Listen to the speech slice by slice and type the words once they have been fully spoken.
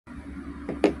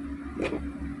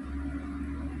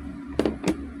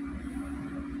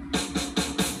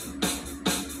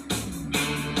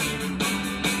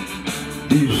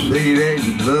You say that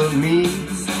you love me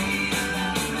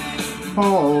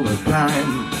all the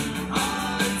time.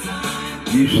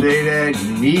 You say that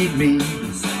you need me.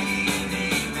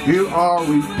 You'll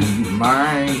always be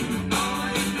mine.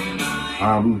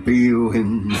 I'm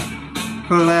feeling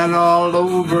flat all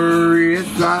over,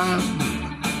 yes, I'm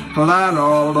flat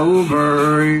all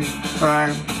over, yes,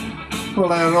 I'm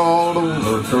flat all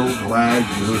over, so glad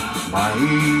you're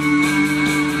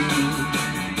mine.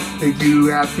 Make you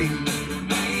happy,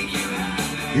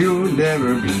 you'll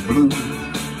never be blue.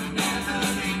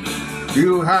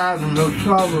 You'll have no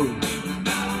sorrow,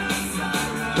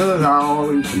 'cause I'll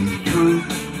always be true.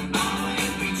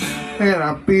 And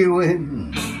I'm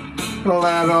feeling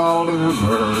flat all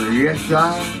over, yes,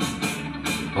 I'm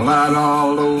flat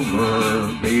all over,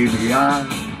 baby, I'm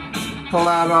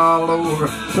flat all over,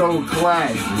 so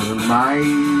glad you're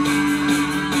mine.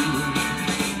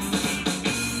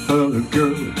 Other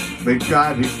girls, they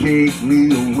try to take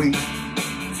me away,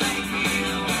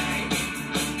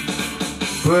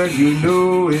 but you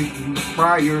know it,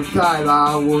 by your side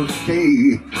I will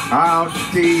stay, I'll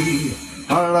stay.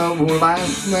 Our love will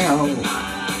last now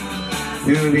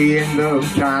till the end of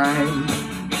time,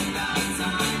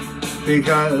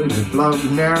 because love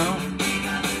now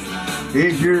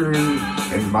is yours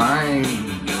and mine.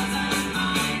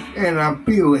 And I'm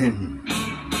feeling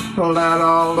flat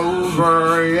all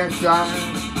over, yes, I'm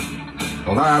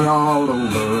flat all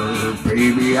over,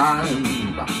 baby, I'm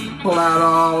flat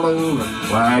all over,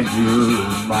 glad you're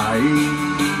mine.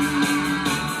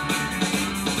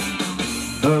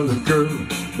 Other girls,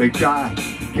 they try to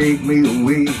take me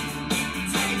away,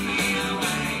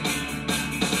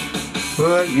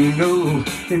 but you know,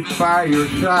 if by your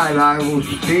side I will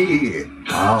stay,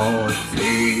 I'll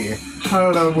stay.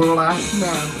 Our love will last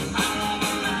now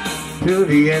till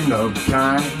the end of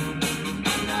time,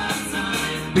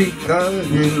 because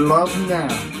your love now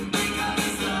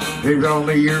is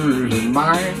only yours and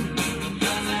mine.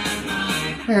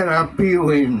 And I'm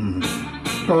feeling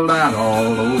flat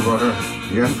all over,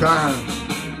 yes, I'm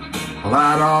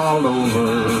flat all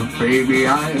over, baby,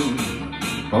 I'm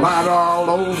flat all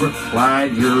over,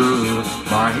 glad you're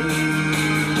mine.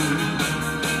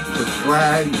 So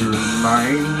glad you're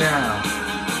mine now.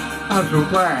 I'm so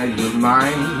glad you're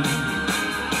mine.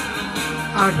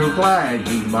 I'm so glad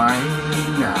you're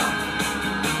mine now.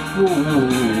 Whoa,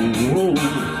 whoa,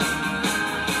 whoa.